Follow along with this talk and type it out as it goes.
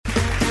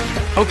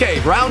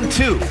Okay, round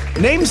two.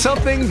 Name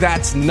something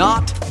that's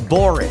not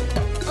boring.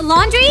 A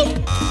laundry?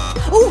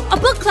 Ooh, a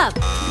book club.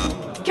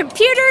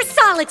 Computer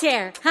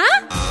solitaire,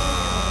 huh?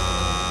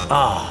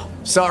 Ah,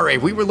 sorry,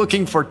 we were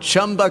looking for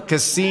Chumba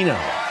Casino.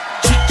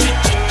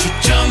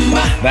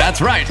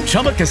 That's right,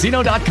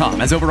 ChumbaCasino.com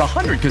has over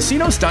 100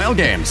 casino-style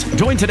games.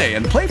 Join today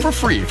and play for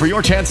free for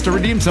your chance to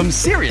redeem some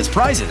serious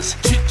prizes.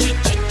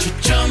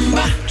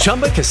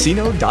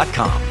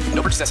 ChumbaCasino.com.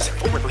 No purchase necessary.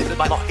 Void where prohibited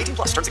by law. 18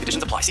 plus terms and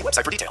conditions apply. See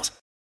website for details.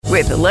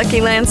 With the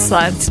Lucky Land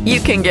Slots, you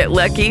can get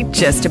lucky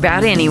just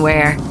about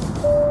anywhere.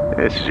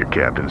 This is your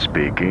captain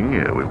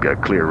speaking. We've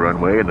got clear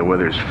runway and the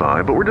weather's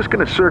fine, but we're just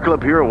going to circle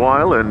up here a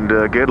while and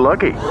get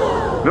lucky.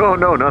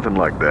 No, nothing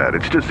like that.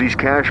 It's just these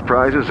cash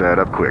prizes add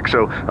up quick.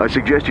 So I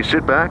suggest you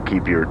sit back,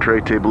 keep your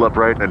tray table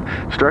upright, and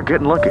start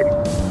getting lucky.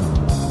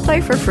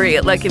 Play for free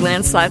at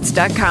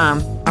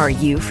LuckyLandSlots.com. Are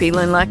you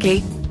feeling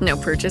lucky? No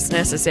purchase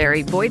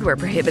necessary. Void where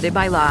prohibited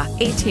by law.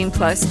 18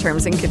 plus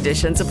terms and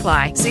conditions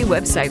apply. See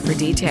website for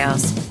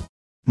details.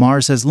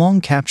 Mars has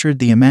long captured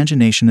the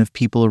imagination of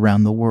people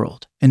around the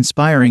world,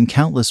 inspiring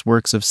countless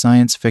works of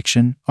science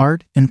fiction,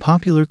 art, and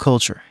popular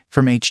culture.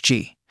 From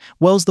H.G.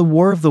 Wells' The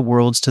War of the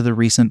Worlds to the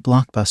recent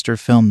blockbuster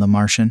film The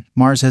Martian,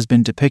 Mars has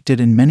been depicted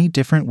in many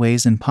different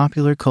ways in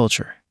popular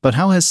culture. But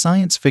how has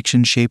science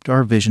fiction shaped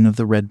our vision of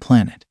the Red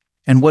Planet?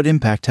 And what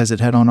impact has it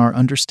had on our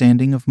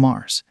understanding of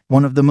Mars?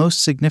 One of the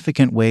most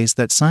significant ways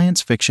that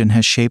science fiction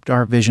has shaped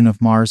our vision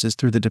of Mars is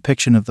through the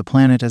depiction of the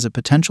planet as a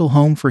potential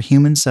home for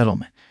human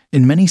settlement.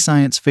 In many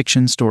science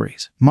fiction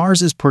stories,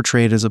 Mars is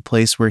portrayed as a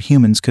place where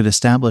humans could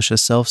establish a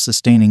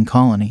self-sustaining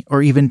colony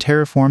or even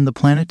terraform the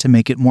planet to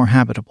make it more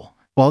habitable.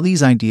 While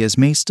these ideas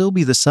may still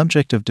be the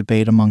subject of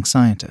debate among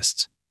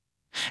scientists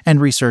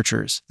and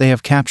researchers, they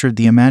have captured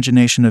the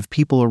imagination of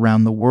people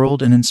around the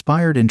world and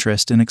inspired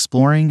interest in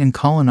exploring and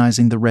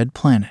colonizing the Red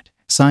Planet.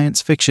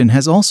 Science fiction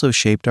has also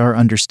shaped our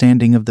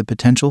understanding of the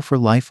potential for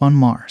life on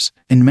Mars.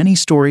 In many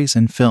stories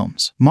and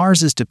films,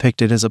 Mars is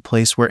depicted as a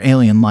place where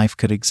alien life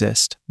could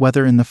exist,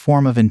 whether in the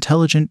form of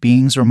intelligent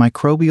beings or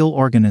microbial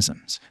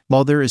organisms.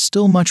 While there is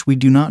still much we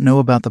do not know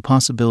about the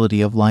possibility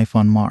of life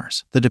on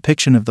Mars, the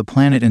depiction of the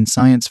planet in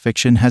science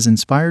fiction has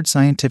inspired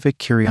scientific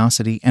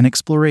curiosity and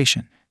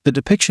exploration. The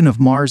depiction of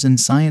Mars in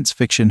science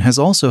fiction has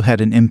also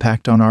had an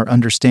impact on our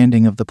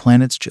understanding of the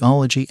planet's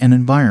geology and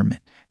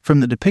environment.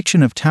 From the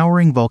depiction of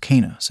towering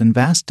volcanoes and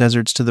vast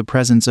deserts to the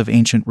presence of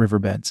ancient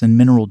riverbeds and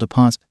mineral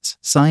deposits,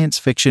 science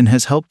fiction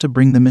has helped to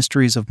bring the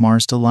mysteries of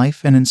Mars to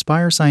life and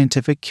inspire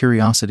scientific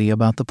curiosity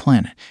about the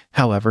planet.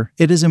 However,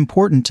 it is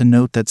important to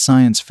note that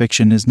science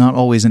fiction is not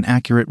always an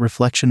accurate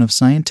reflection of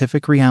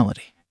scientific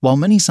reality. While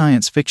many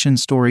science fiction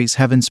stories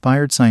have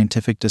inspired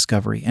scientific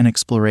discovery and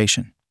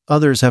exploration,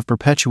 others have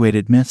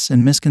perpetuated myths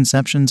and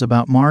misconceptions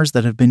about Mars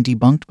that have been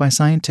debunked by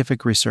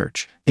scientific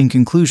research. In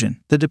conclusion,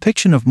 the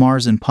depiction of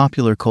Mars in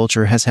popular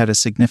culture has had a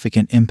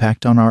significant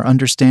impact on our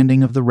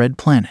understanding of the Red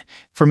Planet.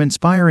 From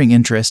inspiring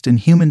interest in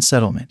human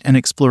settlement and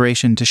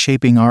exploration to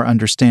shaping our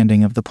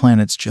understanding of the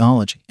planet's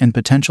geology and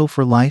potential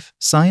for life,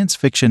 science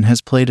fiction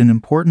has played an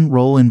important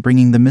role in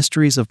bringing the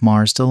mysteries of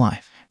Mars to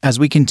life. As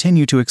we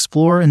continue to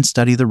explore and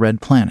study the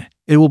Red Planet,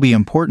 it will be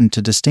important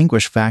to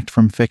distinguish fact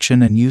from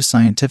fiction and use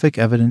scientific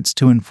evidence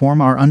to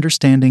inform our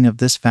understanding of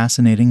this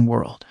fascinating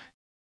world.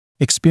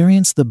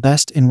 Experience the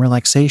best in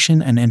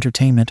relaxation and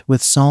entertainment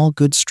with Sol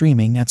Good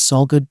streaming at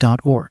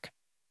solgood.org.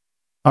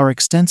 Our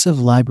extensive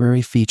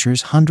library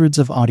features hundreds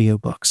of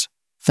audiobooks,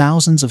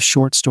 thousands of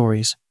short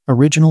stories,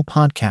 original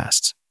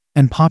podcasts,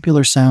 and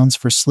popular sounds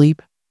for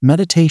sleep,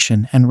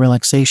 meditation, and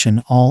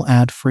relaxation, all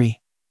ad-free.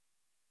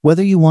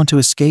 Whether you want to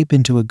escape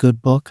into a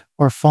good book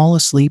or fall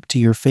asleep to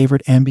your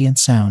favorite ambient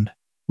sound,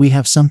 we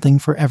have something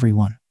for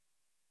everyone.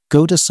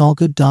 Go to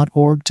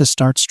solgood.org to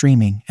start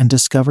streaming and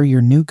discover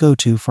your new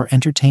go-to for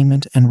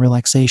entertainment and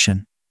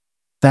relaxation.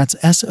 That's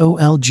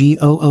solgood.org.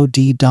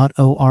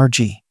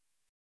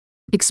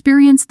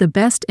 Experience the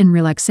best in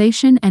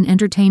relaxation and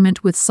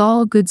entertainment with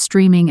Sol Good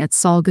streaming at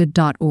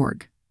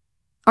solgood.org.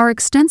 Our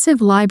extensive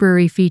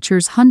library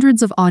features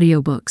hundreds of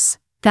audiobooks,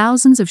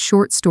 thousands of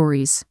short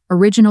stories,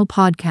 original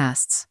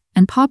podcasts,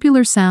 and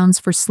popular sounds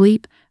for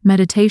sleep,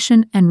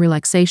 meditation, and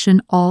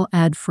relaxation, all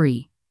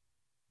ad-free.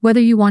 Whether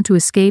you want to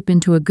escape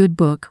into a good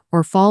book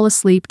or fall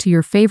asleep to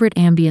your favorite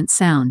ambient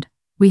sound,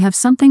 we have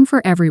something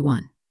for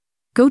everyone.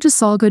 Go to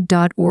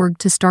solgood.org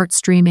to start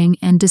streaming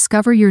and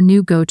discover your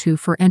new go-to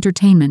for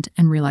entertainment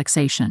and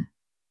relaxation.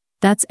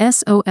 That's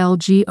solgood.org.